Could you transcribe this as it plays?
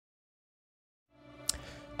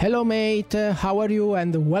Hello mate, how are you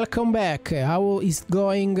and welcome back. How is it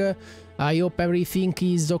going? I hope everything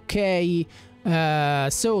is okay.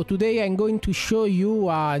 So today I'm going to show you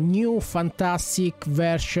a new fantastic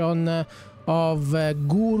version of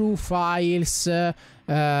Guru files.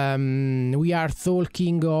 We are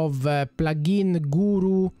talking of plugin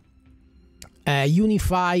Guru,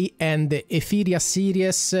 Unify and Ethera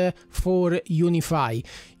series for Unify.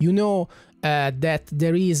 You know that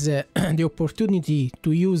there is the opportunity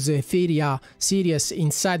to use Ethera series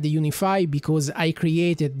inside the Unify because I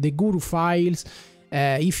created the Guru files.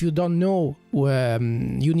 If you don't know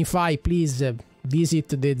Unify, please visit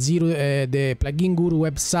the plugin Guru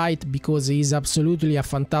website because it is absolutely a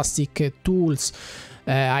fantastic tools.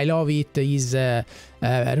 I love it. It is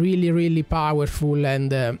really powerful,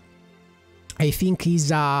 and I think is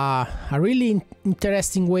a really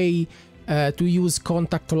interesting way to use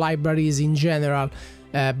contact libraries in general,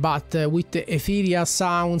 but with Ethera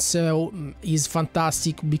sounds is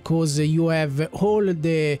fantastic because you have all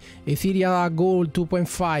the Ethera Gold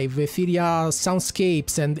 2.5, Ethera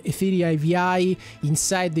Soundscapes and Ethera AVI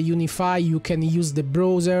inside the Unify. You can use the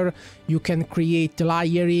browser, you can create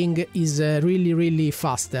layering, is really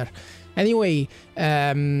faster. Anyway,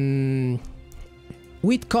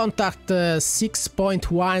 with contact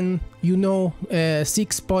 6.1, you know,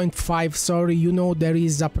 6.5, sorry, you know there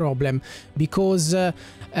is a problem because there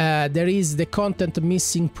is the content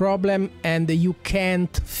missing problem and you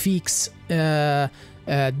can't fix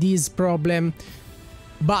this problem.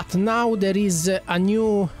 But now there is a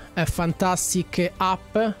new fantastic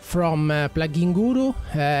app from plugin Guru,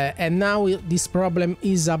 and now this problem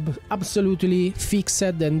is absolutely fixed,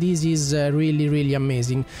 and this is really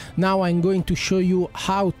amazing. Now I'm going to show you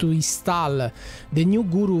how to install the new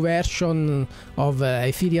Guru version of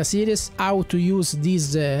Ethera series, how to use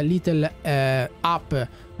this little app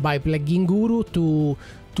by plugin Guru to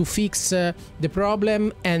fix the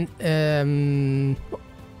problem, and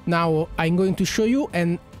now I'm going to show you,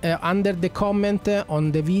 and under the comment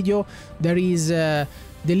on the video there is the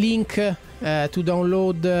link to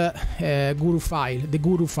download the Guru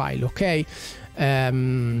file, okay?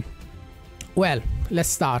 Well, let's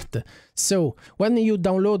start. So when you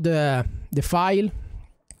download the file,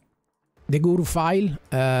 the Guru file,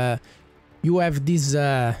 you have this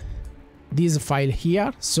file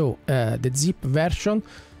here, so the zip version.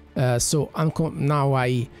 So now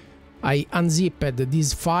I unzipped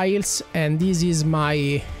these files, and this is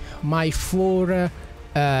my 4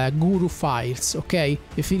 Guru files, okay?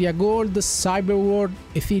 Ethera Gold, Cyberworld,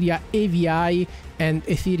 Ethera AVI and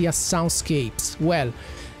Ethera Soundscapes. Well,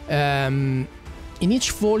 in each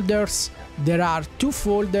folders there are 2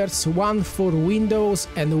 folders, one for Windows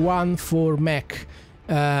and one for Mac,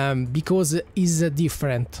 because it's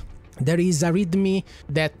different. There is a README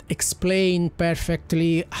that explains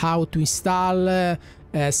perfectly how to install.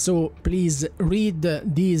 So please read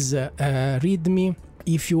this README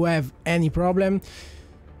if you have any problem.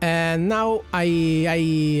 And now I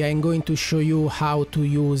am going to show you how to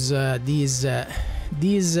use this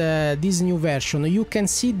new version. You can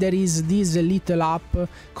see there is this little app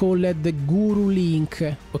called the Guru Link,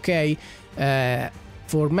 okay,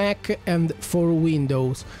 for Mac and for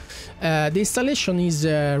Windows. The installation is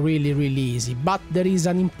really easy, but there is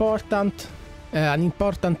an important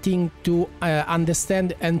thing to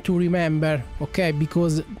understand and to remember, okay,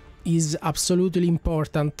 because is absolutely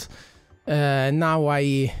important. Now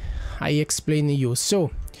I explain to you.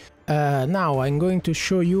 So now I'm going to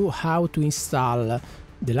show you how to install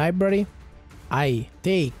the library. I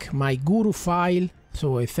take my Guru file,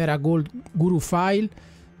 so Ethera Gold Guru file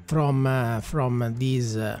from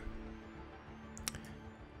this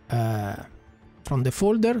from the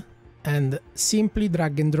folder, and simply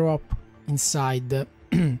drag and drop inside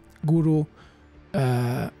Guru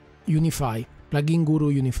Unify, plugin Guru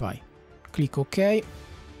Unify. Click OK.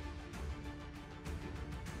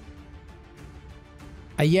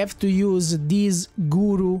 I have to use this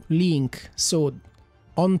Guru link, so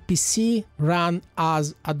on PC run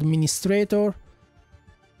as administrator,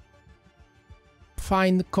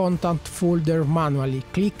 find content folder manually,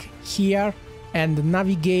 click here and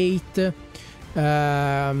navigate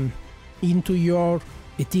into your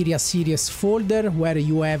Ethera series folder where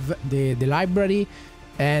you have the library,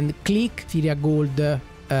 and click Ethera Gold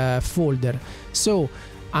folder. So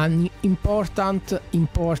an important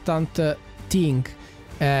thing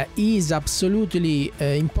is absolutely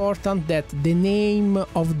important that the name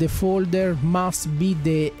of the folder must be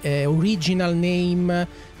the original name,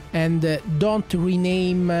 and don't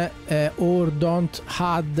rename or don't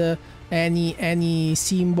add any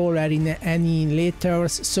symbol or any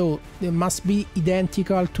letters, so they must be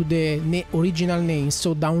identical to the original name.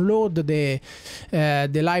 So download the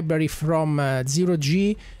library from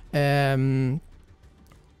 0G,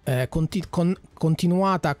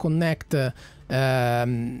 continuata connect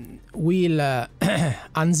will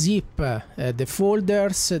unzip the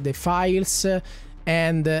folders, the files,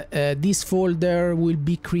 and this folder will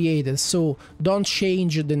be created. So don't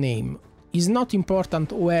change the name. It's not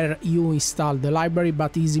important where you install the library,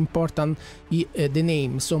 but it's important the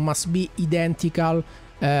name, so must be identical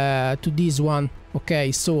to this one.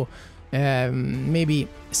 Okay, so maybe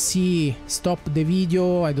stop the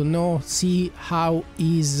video, I don't know, see how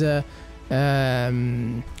is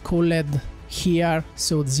called here.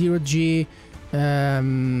 So 0G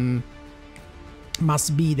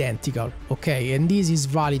must be identical. Okay, and this is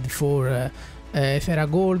valid for Ethera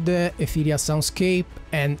Gold, Ethera Soundscape,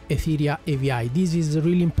 and Ethera AVI. This is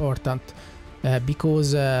really important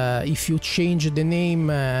because if you change the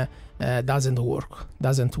name, doesn't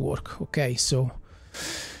work. Okay, so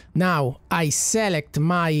now I select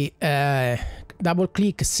my double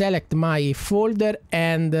click, select my folder,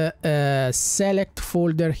 and select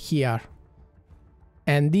folder here,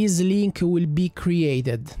 and this link will be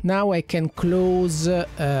created. Now I can close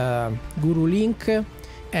Guru link,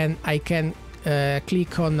 and I can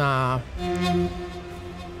click on a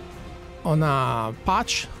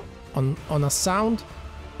patch, on a sound,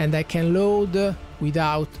 and I can load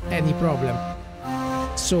without any problem.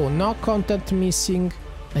 So no content missing,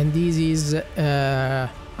 and this is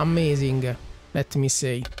amazing, let me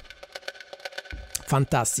say.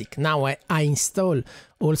 Fantastic. Now I install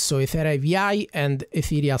also Ethera AVI and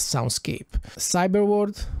Ethera Soundscape.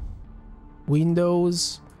 Cyberworld,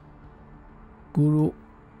 Windows, Guru.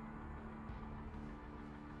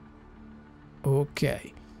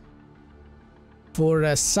 Okay. For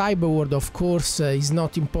Cyberworld, of course, is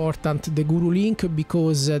not important the Guru link,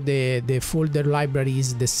 because the folder library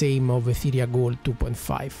is the same of Ethera Gold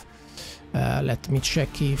 2.5. Let me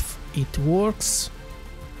check if it works.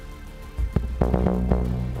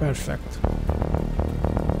 Perfect.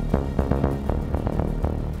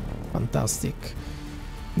 Fantastic.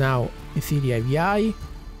 Now Ethera AVI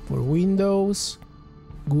for Windows,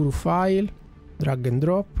 Guru file, drag and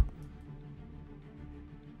drop.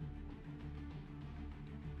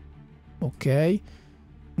 Okay,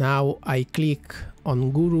 now I click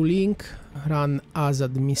on Guru link, run as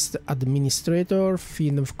administrator,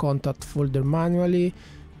 find of contact folder manually.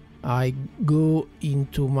 I go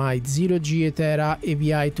into my 0G Ethera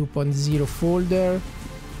AVI 2.0 folder,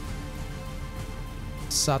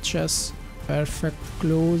 such as, perfect,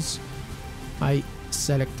 close. I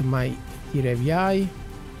select my Ethera AVI,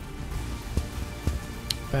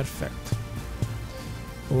 perfect.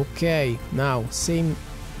 Okay, now same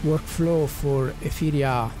workflow for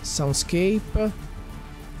Ethera Soundscape.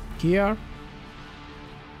 Here,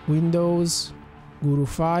 Windows, Guru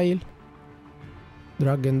file,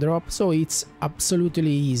 drag and drop, so it's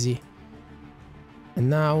absolutely easy. And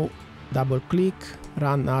now double click,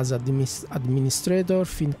 run as administrator,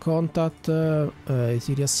 find contact,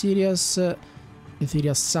 Ethera Series,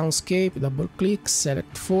 Ethera Soundscape, double click,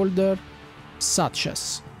 select folder, such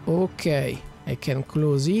as. Okay, I can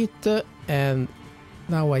close it, and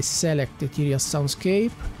now I select Ethera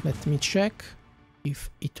Soundscape. Let me check if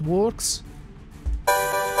it works.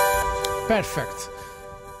 Perfect.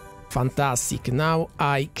 Fantastic. Now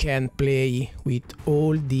I can play with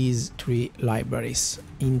all these three libraries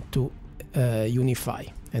into Unify,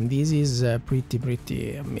 and this is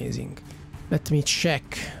pretty amazing. Let me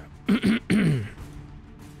check.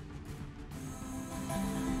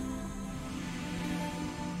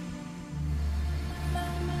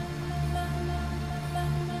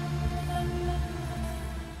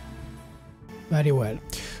 Very well.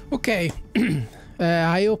 Okay.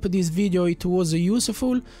 I hope this video it was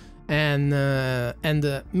useful, and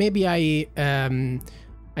maybe I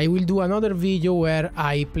will do another video where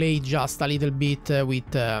I play just a little bit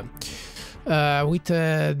with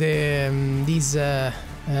these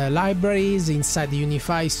libraries inside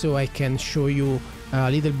Unify, so I can show you a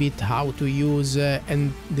little bit how to use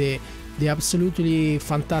and the absolutely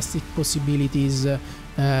fantastic possibilities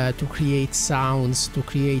to create sounds, to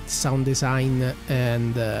create sound design,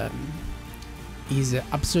 and is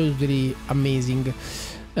absolutely amazing.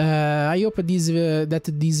 I hope that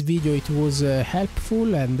this video it was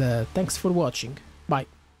helpful, and thanks for watching.